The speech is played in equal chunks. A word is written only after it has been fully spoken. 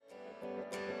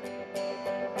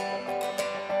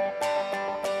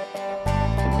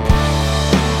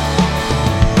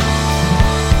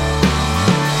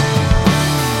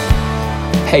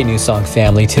Hey, New Song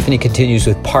family. Tiffany continues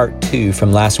with part 2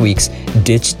 from last week's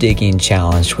Ditch Digging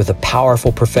Challenge with a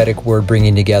powerful prophetic word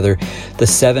bringing together the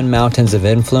 7 mountains of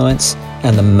influence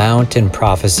and the mountain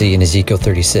prophecy in Ezekiel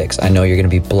 36. I know you're going to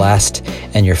be blessed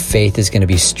and your faith is going to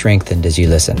be strengthened as you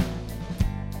listen.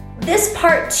 This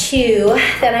part 2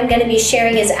 that I'm going to be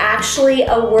sharing is actually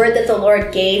a word that the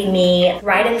Lord gave me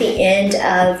right at the end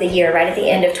of the year, right at the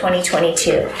end of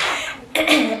 2022.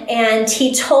 And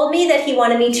he told me that he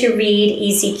wanted me to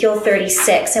read Ezekiel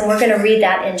 36, and we're going to read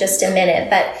that in just a minute.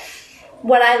 But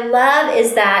what I love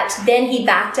is that then he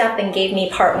backed up and gave me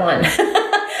part 1,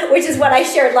 which is what I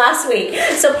shared last week.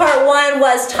 So part 1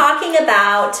 was talking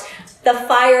about the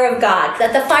fire of God,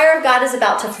 that the fire of God is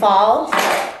about to fall,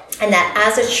 and that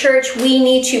as a church we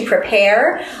need to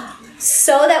prepare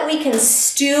so that we can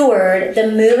steward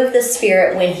the move of the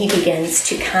Spirit when he begins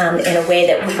to come in a way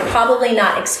that we've probably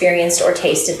not experienced or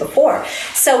tasted before.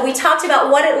 So we talked about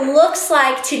what it looks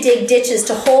like to dig ditches,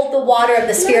 to hold the water of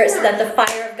the Spirit so that the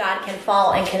fire of God can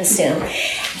fall and consume.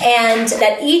 And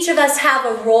that each of us have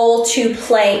a role to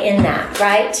play in that,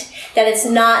 right? That it's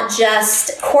not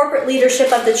just corporate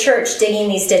leadership of the church digging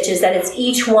these ditches, that it's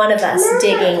each one of us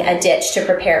digging a ditch to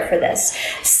prepare for this.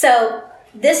 So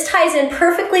this ties in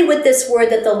perfectly with this word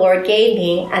that the Lord gave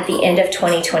me at the end of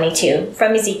 2022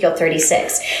 from Ezekiel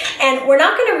 36. And we're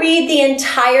not going to read the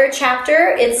entire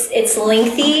chapter. It's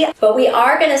lengthy, but we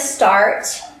are going to start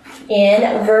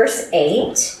in verse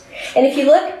 8. And if you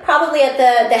look probably at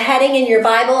the heading in your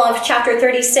Bible of chapter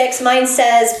 36, mine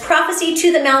says, Prophecy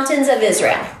to the Mountains of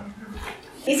Israel.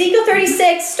 Ezekiel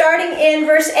 36, starting in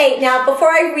verse 8. Now, before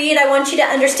I read, I want you to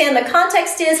understand the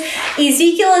context is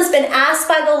Ezekiel has been asked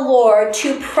by the Lord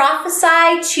to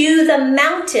prophesy to the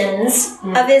mountains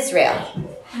of Israel.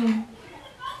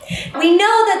 We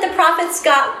know that the prophets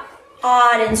got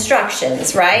odd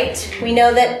instructions, right? We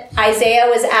know that Isaiah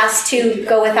was asked to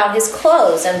go without his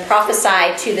clothes and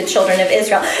prophesy to the children of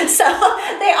Israel. So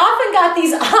they often got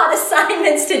these odd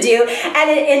assignments to do. And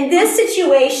in this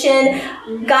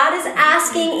situation, God is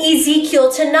asking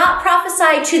Ezekiel to not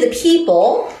prophesy to the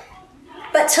people,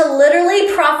 but to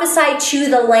literally prophesy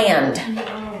to the land,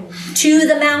 to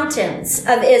the mountains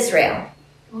of Israel.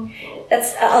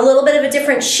 That's a little bit of a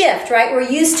different shift, right? We're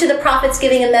used to the prophets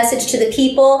giving a message to the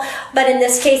people, but in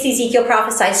this case, Ezekiel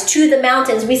prophesies to the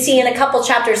mountains. We see in a couple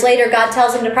chapters later, God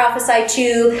tells him to prophesy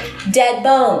to dead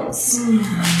bones.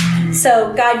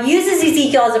 So God uses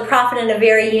Ezekiel as a prophet in a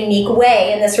very unique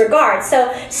way in this regard.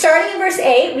 So starting in verse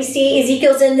 8, we see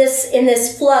Ezekiel's in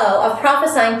this flow of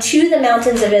prophesying to the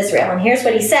mountains of Israel. And here's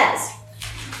what he says.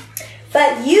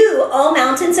 But you, O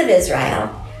mountains of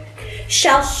Israel,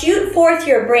 shall shoot forth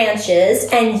your branches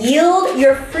and yield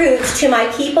your fruits to my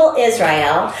people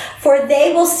Israel, for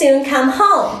they will soon come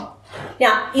home.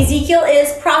 Now, Ezekiel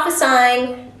is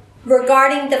prophesying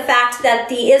regarding the fact that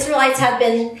the Israelites have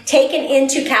been taken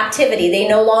into captivity. They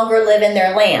no longer live in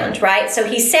their land, right? So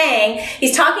he's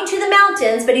talking to the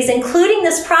mountains, but he's including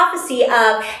this prophecy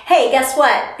of, hey, guess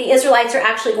what? The Israelites are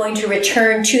actually going to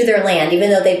return to their land, even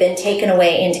though they've been taken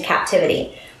away into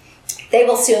captivity. They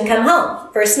will soon come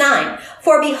home. Verse 9,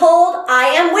 for behold, I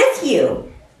am with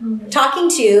you, talking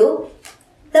to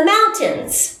the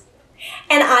mountains,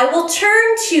 and I will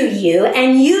turn to you,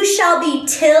 and you shall be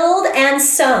tilled and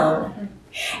sown,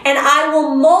 and I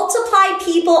will multiply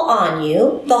people on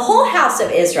you, the whole house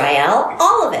of Israel,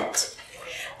 all of it.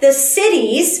 The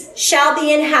cities shall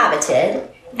be inhabited,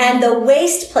 and the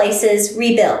waste places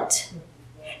rebuilt.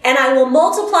 And I will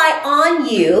multiply on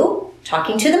you,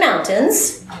 talking to the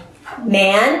mountains,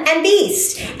 man and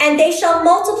beast, and they shall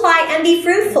multiply and be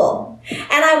fruitful.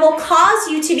 And I will cause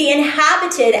you to be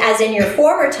inhabited as in your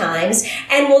former times,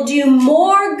 and will do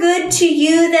more good to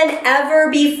you than ever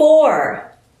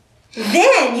before.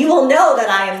 Then you will know that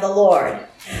I am the Lord.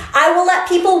 I will let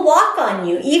people walk on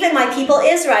you, even my people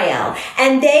Israel,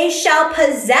 and they shall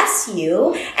possess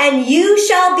you, and you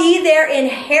shall be their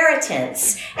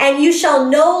inheritance, and you shall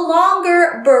no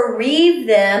longer bereave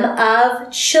them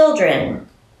of children.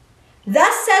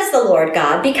 Thus says the Lord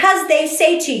God, because they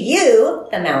say to you,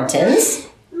 the mountains,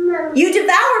 you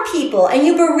devour people and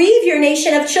you bereave your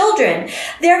nation of children.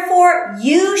 Therefore,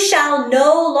 you shall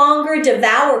no longer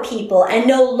devour people and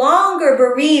no longer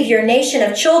bereave your nation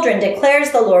of children,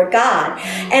 declares the Lord God.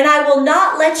 And I will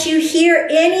not let you hear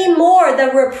any more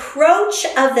the reproach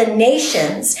of the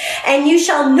nations, and you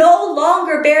shall no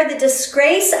longer bear the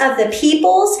disgrace of the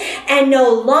peoples, and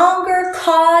no longer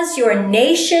cause your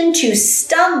nation to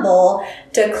stumble,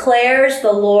 declares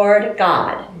the Lord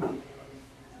God.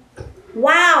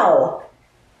 Wow.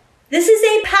 This is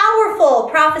a powerful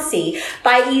prophecy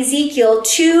by Ezekiel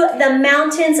to the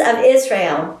mountains of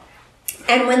Israel.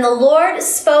 And when the Lord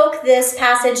spoke this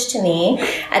passage to me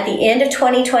at the end of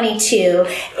 2022,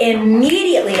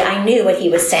 immediately I knew what he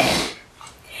was saying.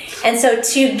 And so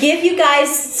to give you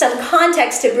guys some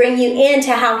context to bring you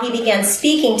into how he began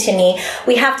speaking to me,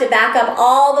 we have to back up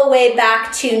all the way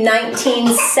back to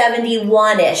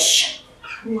 1971-ish.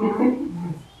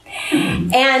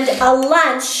 And a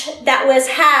lunch that was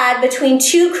had between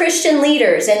two Christian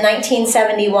leaders in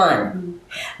 1971.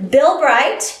 Bill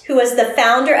Bright, who was the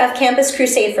founder of Campus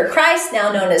Crusade for Christ,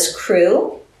 now known as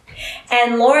Cru,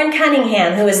 and Lauren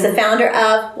Cunningham, who is the founder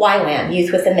of YWAM,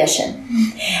 Youth with a Mission.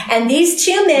 And these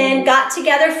two men got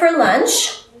together for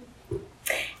lunch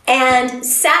and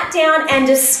sat down and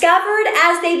discovered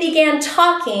as they began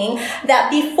talking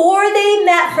that before they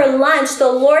met for lunch,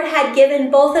 the Lord had given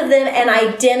both of them an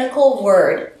identical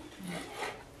word.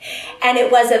 And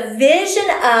it was a vision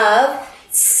of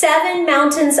 7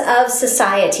 mountains of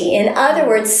society. In other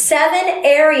words, 7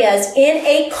 areas in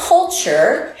a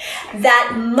culture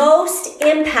that most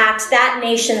impact that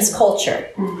nation's culture.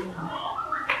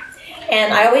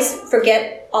 And I always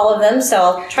forget all of them, so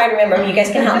I'll try to remember them. You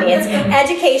guys can help me. It's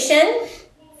education,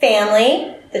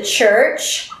 family, the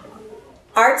church,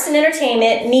 arts and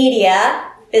entertainment,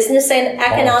 media, business and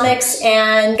economics,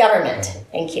 and government.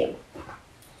 Thank you.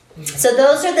 So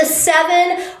those are the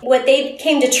 7, what they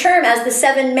came to term as the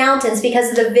 7 mountains because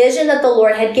of the vision that the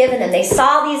Lord had given them. They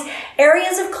saw these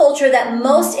areas of culture that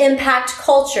most impact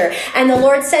culture. And the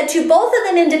Lord said to both of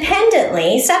them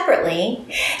independently, separately,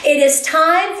 it is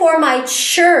time for my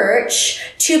church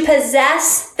to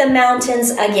possess the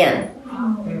mountains again.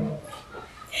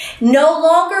 No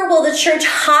longer will the church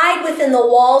hide within the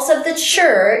walls of the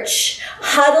church,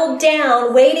 huddled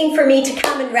down, waiting for me to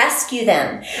come and rescue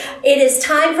them. It is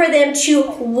time for them to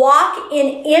walk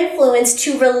in influence,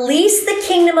 to release the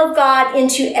kingdom of God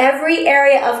into every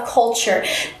area of culture,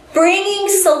 bringing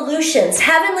solutions,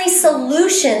 heavenly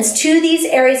solutions to these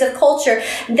areas of culture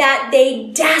that they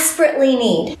desperately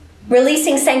need,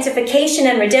 releasing sanctification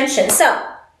and redemption. So,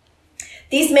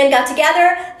 these men got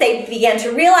together, they began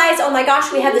to realize, oh my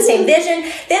gosh, we have the same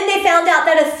vision. Then they found out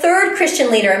that a third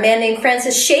Christian leader, a man named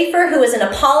Francis Schaeffer, who was an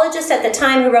apologist at the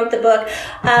time, who wrote the book,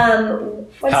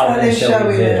 How Then Shall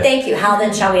We Live? Thank you, How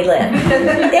Then Shall We Live?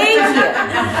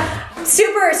 Thank you.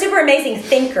 Super, super amazing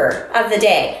thinker of the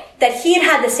day, that he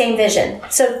had the same vision.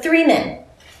 So 3 men.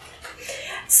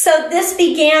 So this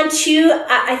began to,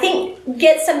 I think,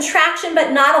 get some traction,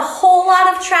 but not a whole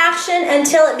lot of traction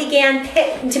until it began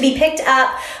to be picked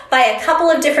up by a couple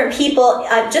of different people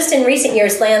just in recent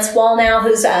years. Lance Wallnau,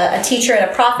 who's a teacher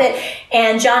and a prophet,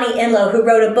 and Johnny Enlow, who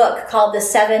wrote a book called The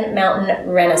 7 Mountain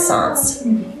Renaissance.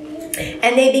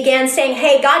 And they began saying,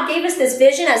 hey, God gave us this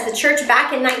vision as the church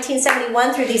back in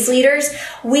 1971 through these leaders.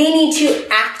 We need to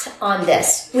act on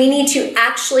this. We need to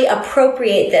actually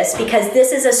appropriate this because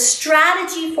this is a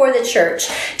strategy for the church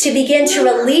to begin to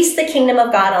release the kingdom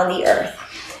of God on the earth.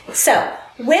 So,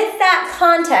 with that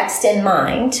context in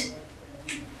mind,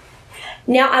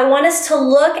 now I want us to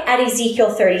look at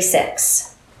Ezekiel 36.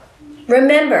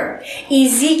 Remember,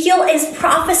 Ezekiel is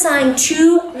prophesying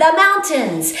to the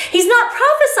mountains. He's not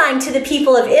prophesying to the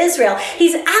people of Israel.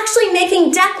 He's actually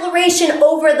making declaration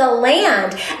over the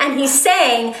land. And he's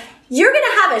saying, you're going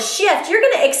to have a shift. You're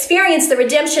going to experience the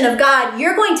redemption of God.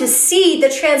 You're going to see the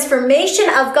transformation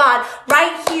of God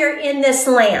right here in this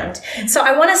land. So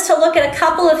I want us to look at a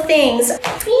couple of things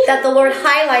that the Lord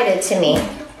highlighted to me.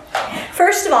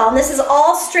 First of all, and this is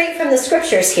all straight from the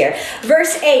scriptures here.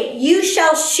 Verse 8, you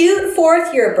shall shoot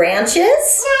forth your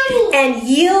branches and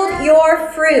yield your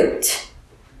fruit.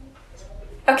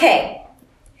 Okay,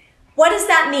 what does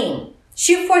that mean?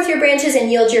 Shoot forth your branches and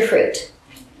yield your fruit.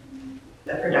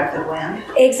 The productive land.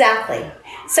 Exactly.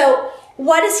 So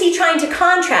what is he trying to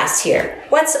contrast here?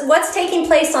 What's taking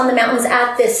place on the mountains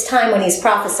at this time when he's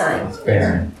prophesying? It's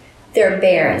barren. They're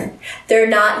barren. They're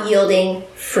not yielding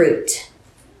fruit.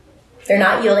 They're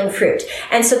not yielding fruit.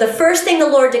 And so the first thing the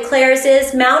Lord declares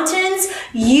is, mountains,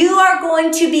 you are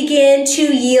going to begin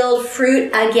to yield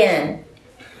fruit again.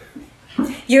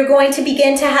 You're going to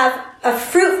begin to have a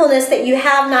fruitfulness that you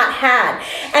have not had.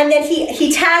 And then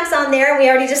he tags on there, and we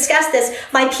already discussed this,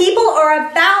 my people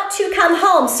are about to come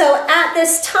home. So at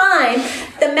this time,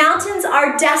 the mountains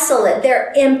are desolate.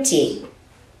 They're empty.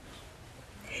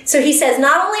 So he says,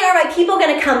 not only are my people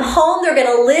going to come home, they're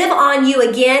going to live on you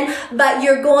again, but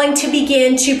you're going to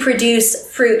begin to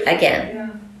produce fruit again.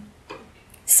 Yeah.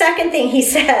 Second thing he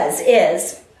says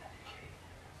is,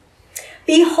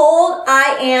 behold,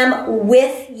 I am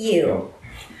with you.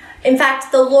 In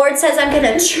fact, the Lord says, I'm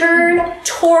going to turn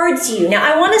towards you. Now,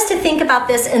 I want us to think about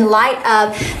this in light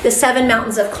of the 7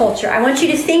 mountains of culture. I want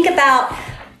you to think about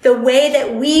the way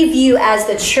that we view as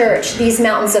the church these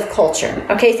mountains of culture.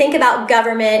 Okay, think about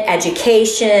government,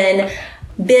 education,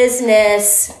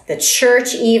 business, the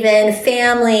church even,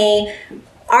 family,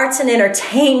 arts and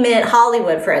entertainment,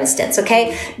 Hollywood, for instance,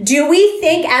 okay? Do we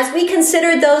think, as we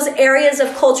consider those areas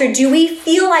of culture, do we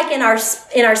feel like in our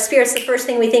spirits, the first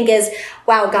thing we think is,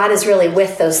 wow, God is really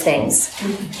with those things?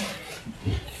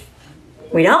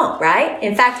 We don't, right?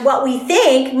 In fact, what we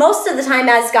think most of the time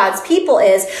as God's people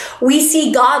is we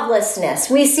see godlessness,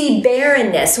 we see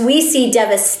barrenness, we see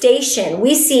devastation,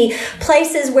 we see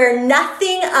places where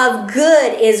nothing of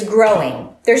good is growing.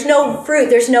 There's no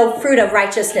fruit of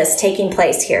righteousness taking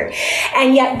place here.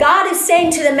 And yet God is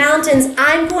saying to the mountains,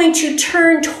 I'm going to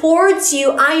turn towards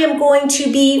you. I am going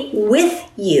to be with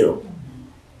you.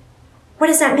 What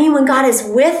does that mean when God is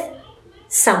with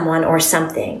someone or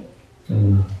something?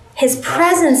 His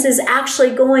presence is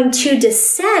actually going to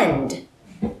descend.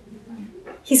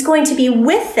 He's going to be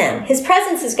with them. His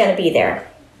presence is going to be there.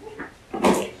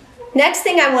 Next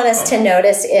thing I want us to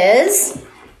notice is,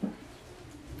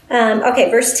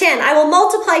 verse 10. I will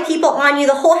multiply people on you,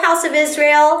 the whole house of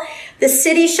Israel. The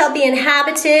city shall be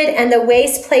inhabited and the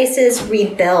waste places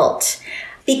rebuilt.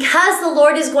 Because the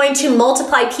Lord is going to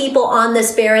multiply people on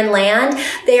this barren land,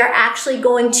 they are actually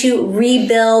going to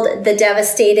rebuild the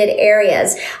devastated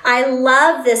areas. I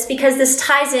love this because this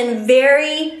ties in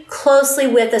very closely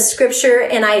with a scripture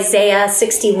in Isaiah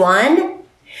 61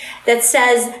 that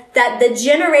says that the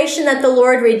generation that the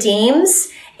Lord redeems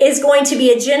is going to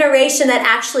be a generation that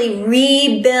actually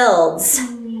rebuilds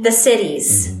the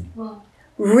cities,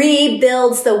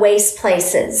 rebuilds the waste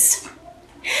places.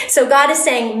 So God is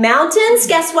saying, mountains,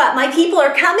 guess what? My people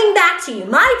are coming back to you.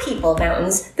 My people,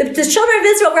 mountains. The children of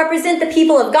Israel represent the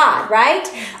people of God, right?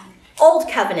 Old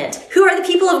covenant. Who are the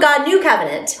people of God? New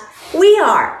covenant. We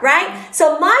are, right?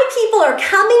 So my people are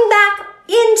coming back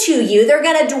into you. They're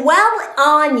going to dwell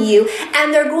on you,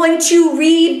 and they're going to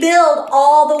rebuild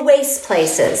all the waste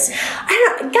places.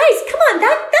 Guys, come on,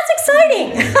 that's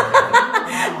exciting.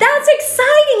 That's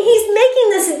exciting. He's making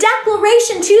this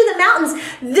declaration to the mountains.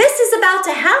 This is about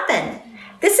to happen.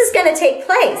 This is going to take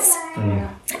place.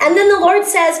 And then the Lord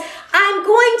says, I'm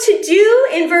going to do,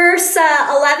 in verse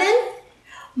 11,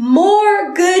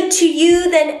 more good to you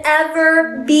than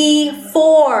ever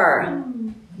before.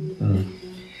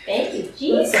 Thank you,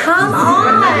 Jesus. Come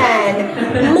on.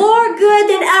 More good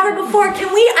than ever before.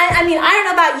 Can we, I don't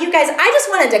know about you guys. I just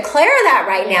want to declare that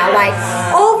right now. Like,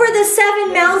 over the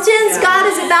 7 mountains, God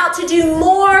is about to do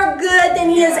more good than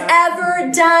he has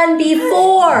ever done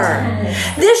before.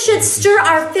 This should stir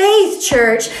our faith,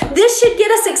 church. This should get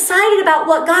us excited about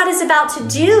what God is about to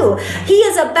do. He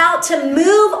is about to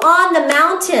move on the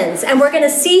mountains, and we're going to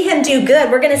see him do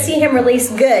good. We're going to see him release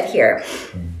good here.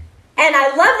 And I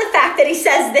love the fact that he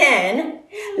says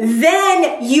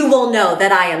then you will know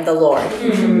that I am the Lord.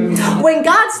 When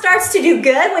God starts to do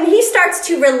good, when he starts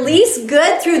to release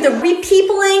good through the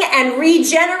repeopling and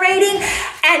regenerating,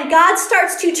 and God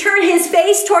starts to turn his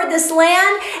face toward this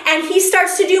land, and he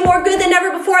starts to do more good than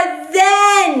ever before,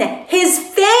 then his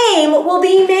fame will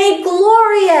be made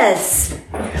glorious.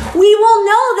 We will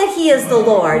know that he is the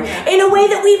Lord in a way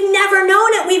that we've never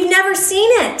known it. We've never seen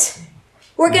it.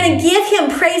 We're going to give him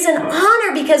praise and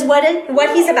honor because what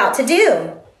he's about to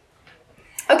do.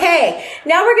 Okay,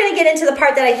 now we're going to get into the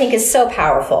part that I think is so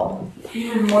powerful.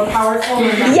 Even more powerful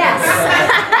than that.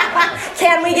 Yes.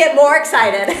 Can we get more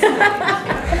excited?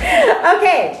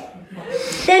 Okay.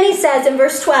 Then he says in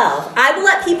verse 12, I will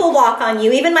let people walk on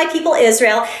you, even my people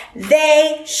Israel.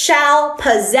 They shall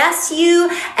possess you,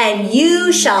 and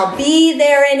you shall be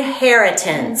their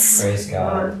inheritance. Praise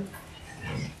God.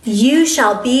 You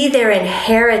shall be their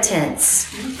inheritance.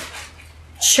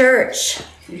 Church,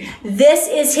 this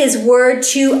is his word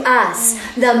to us.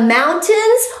 The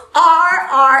mountains are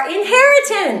our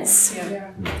inheritance.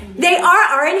 They are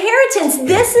our inheritance.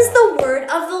 This is the word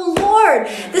of the Lord.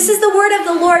 This is the word of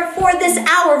the Lord for this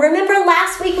hour. Remember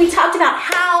last week we talked about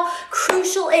how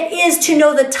crucial it is to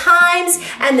know the times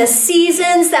and the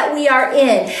seasons that we are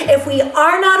in. If we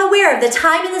are not aware of the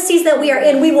time and the season that we are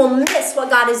in, we will miss what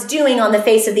God is doing on the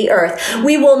face of the earth.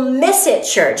 We will miss it,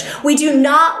 church. We do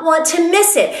not want to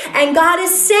miss it. And God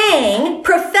is saying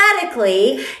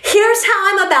prophetically, here's how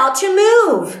I'm about to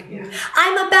move.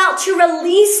 I'm about to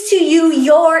release to you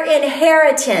your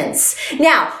inheritance.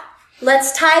 Now,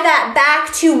 let's tie that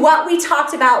back to what we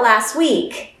talked about last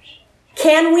week.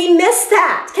 Can we miss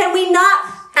that? Can we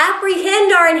not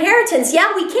apprehend our inheritance?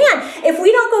 Yeah, we can. If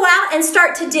we don't go out and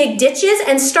start to dig ditches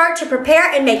and start to prepare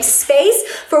and make space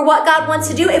for what God wants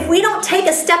to do, if we don't take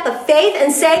a step of faith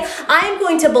and say, I am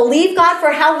going to believe God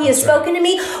for how he has spoken to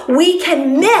me, we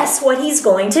can miss what he's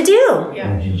going to do.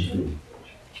 Yeah.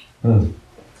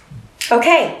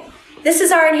 Okay, this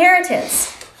is our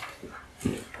inheritance.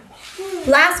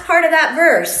 Last part of that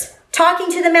verse,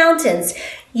 talking to the mountains.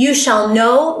 You shall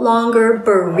no longer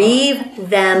bereave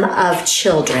them of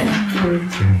children.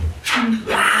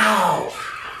 Wow.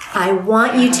 I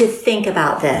want you to think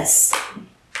about this.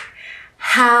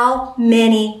 How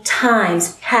many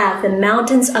times have the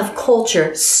mountains of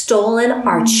culture stolen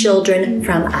our children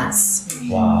from us?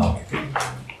 Wow.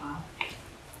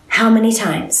 How many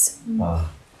times? Wow.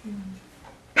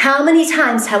 How many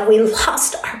times have we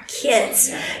lost our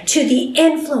kids to the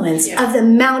influence of the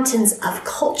mountains of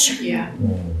culture? Yeah.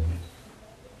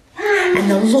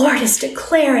 And the Lord is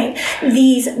declaring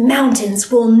these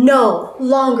mountains will no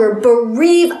longer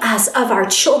bereave us of our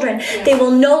children. They will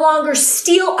no longer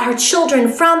steal our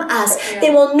children from us.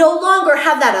 They will no longer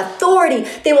have that authority.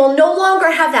 They will no longer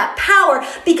have that power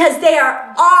because they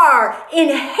are our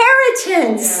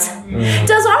inheritance.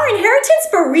 Does our inheritance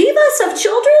bereave us of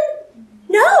children?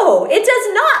 No, it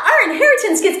does not. Our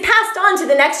inheritance gets passed on to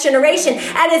the next generation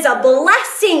and is a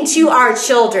blessing to our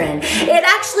children. It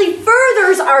actually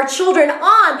furthers our children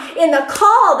on in the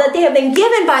call that they have been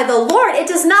given by the Lord. It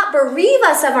does not bereave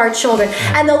us of our children.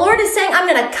 And the Lord is saying, I'm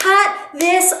going to cut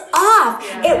this off.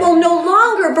 It will no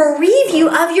longer bereave you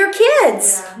of your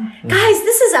kids. Guys,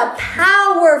 this is a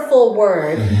powerful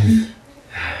word.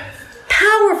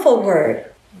 Powerful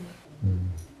word.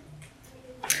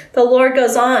 The Lord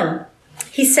goes on.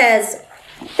 He says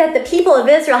that the people of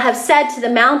Israel have said to the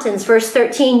mountains, verse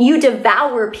 13, you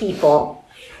devour people.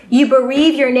 You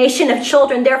bereave your nation of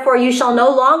children, therefore you shall no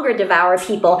longer devour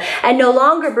people and no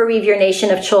longer bereave your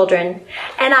nation of children.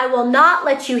 And I will not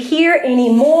let you hear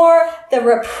any more the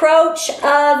reproach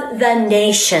of the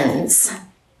nations.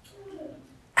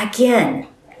 Again,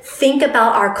 think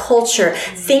about our culture.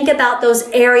 Think about those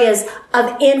areas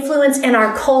of influence in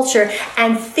our culture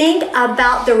and think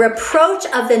about the reproach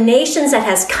of the nations that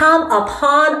has come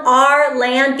upon our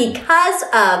land because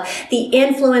of the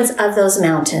influence of those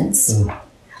mountains.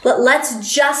 Let's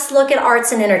just look at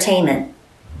arts and entertainment.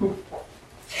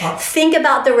 Think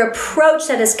about the reproach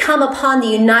that has come upon the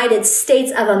United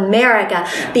States of America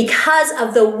because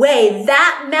of the way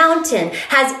that mountain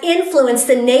has influenced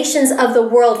the nations of the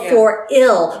world for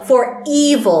ill, for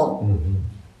evil.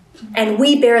 And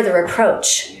we bear the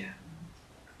reproach.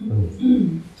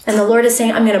 And the Lord is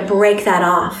saying, I'm going to break that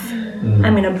off.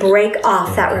 I'm going to break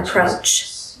off that reproach.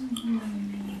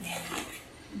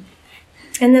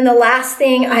 And then the last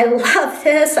thing, I love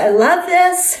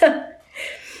this.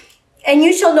 And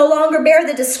you shall no longer bear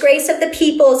the disgrace of the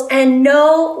peoples and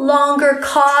no longer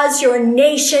cause your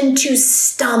nation to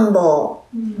stumble.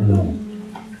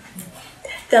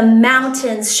 The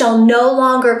mountains shall no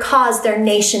longer cause their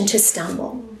nation to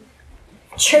stumble.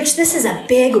 Church, this is a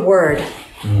big word.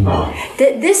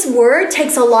 This word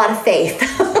takes a lot of faith.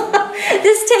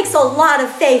 This takes a lot of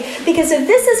faith because if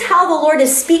this is how the Lord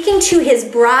is speaking to his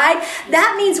bride,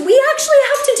 that means we actually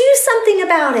have to do something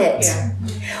about it. Yeah.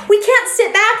 We can't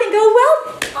sit back and go,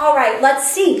 well, all right,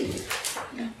 let's see.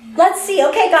 Let's see.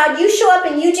 Okay, God, you show up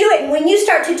and you do it. And when you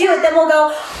start to do it, then we'll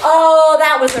go, oh,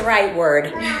 that was the right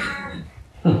word.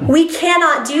 We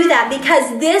cannot do that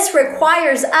because this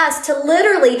requires us to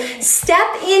literally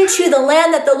step into the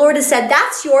land that the Lord has said,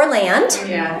 that's your land.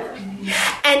 Yeah.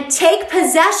 And take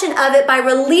possession of it by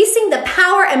releasing the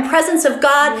power and presence of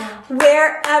God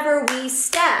wherever we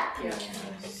step. Yeah.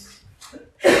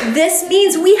 This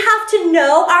means we have to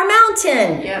know our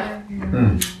mountain. Yeah.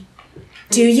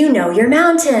 Do you know your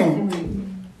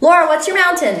mountain? Laura, what's your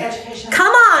mountain? Education.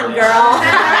 Come on, girl.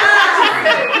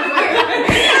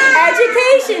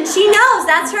 Education. She knows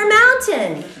that's her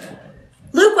mountain.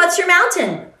 Luke, what's your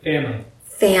mountain?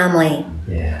 Family.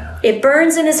 Yeah. It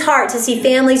burns in his heart to see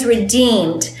families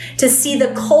redeemed, to see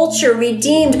the culture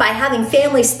redeemed by having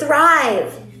families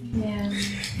thrive. Yeah.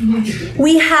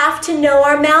 We have to know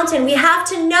our mountain. We have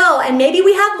to know, and maybe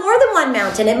we have more than one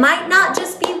mountain. It might not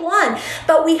just be one,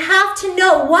 but we have to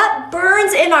know what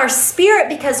burns in our spirit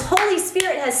because Holy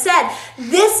Spirit has said,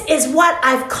 this is what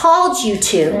I've called you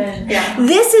to. Yeah.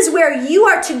 This is where you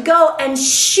are to go and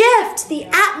shift the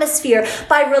atmosphere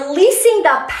by releasing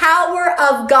the power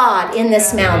of God in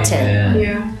this mountain.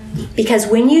 Yeah. Because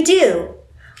when you do,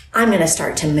 I'm going to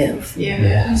start to move. Yeah.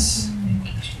 Yes.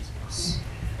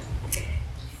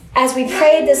 As we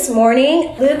prayed this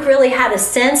morning, Luke really had a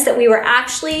sense that we were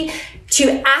actually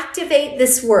to activate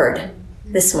this word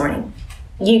this morning.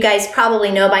 You guys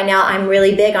probably know by now I'm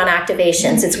really big on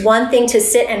activations. It's one thing to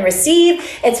sit and receive.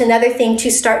 It's another thing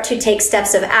to start to take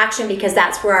steps of action, because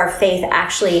that's where our faith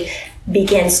actually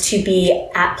begins to be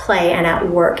at play and at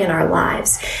work in our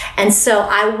lives. And so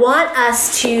I want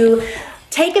us to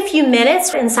take a few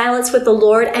minutes in silence with the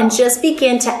Lord and just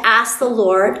begin to ask the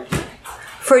Lord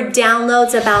for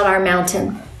downloads about our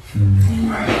mountain.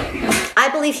 I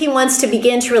believe he wants to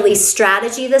begin to release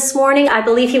strategy this morning. I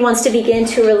believe he wants to begin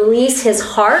to release his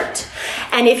heart.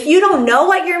 And if you don't know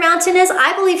what your mountain is,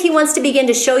 I believe he wants to begin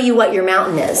to show you what your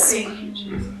mountain is.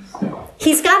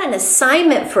 He's got an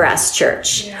assignment for us,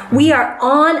 church. We are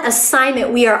on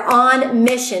assignment. We are on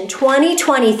mission.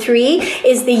 2023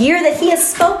 is the year that he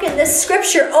has spoken this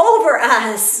scripture over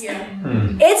us.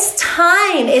 It's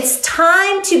time. It's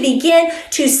time to begin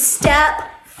to step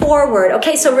forward.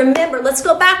 Okay, so remember, let's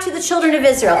go back to the children of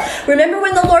Israel. Remember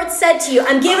when the Lord said to you,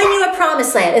 I'm giving you a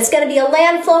promised land. It's going to be a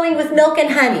land flowing with milk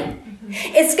and honey.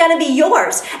 It's going to be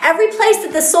yours. Every place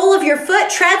that the sole of your foot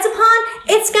treads upon,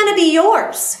 it's going to be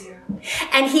yours.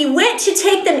 And he went to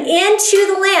take them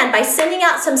into the land by sending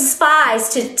out some spies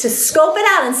to scope it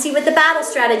out and see what the battle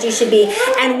strategy should be.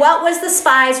 And what was the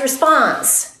spies'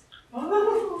 response?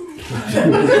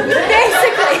 Basically.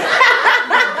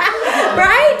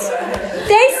 Right?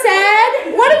 They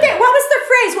said, what was their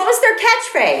phrase? What was their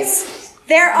catchphrase?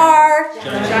 There are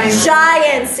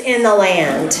giants in the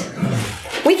land.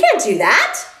 We can't do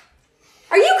that.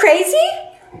 Are you crazy?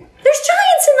 There's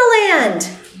giants in the land.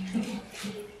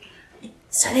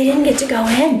 So they didn't get to go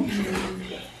in.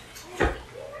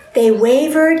 They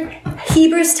wavered.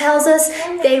 Hebrews tells us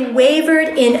they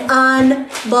wavered in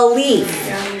unbelief.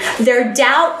 Their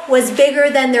doubt was bigger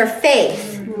than their faith.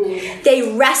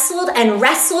 They wrestled and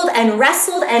wrestled and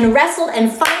wrestled and wrestled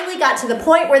and finally got to the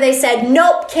point where they said,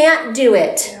 nope, can't do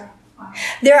it.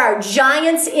 There are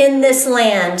giants in this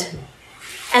land.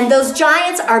 And those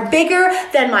giants are bigger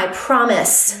than my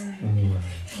promise.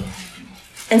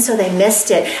 And so they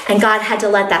missed it. And God had to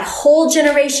let that whole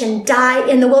generation die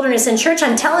in the wilderness. And church,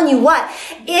 I'm telling you what,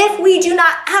 if we do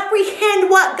not apprehend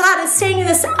what God is saying in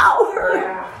this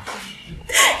hour,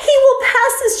 he will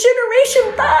pass this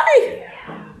generation by.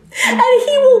 And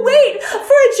he will wait for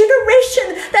a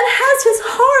generation that has his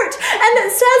heart and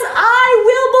that says, I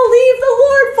will believe the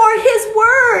Lord for his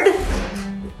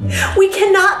word. We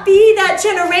cannot be that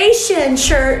generation,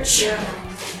 church.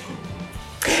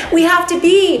 We have to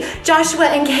be Joshua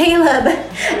and Caleb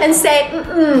and say,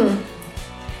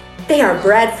 they are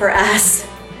bread for us.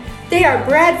 They are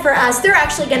bread for us. They're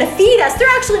actually going to feed us.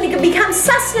 They're actually going to become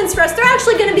sustenance for us. They're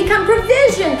actually going to become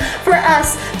provision for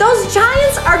us. Those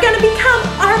giants are going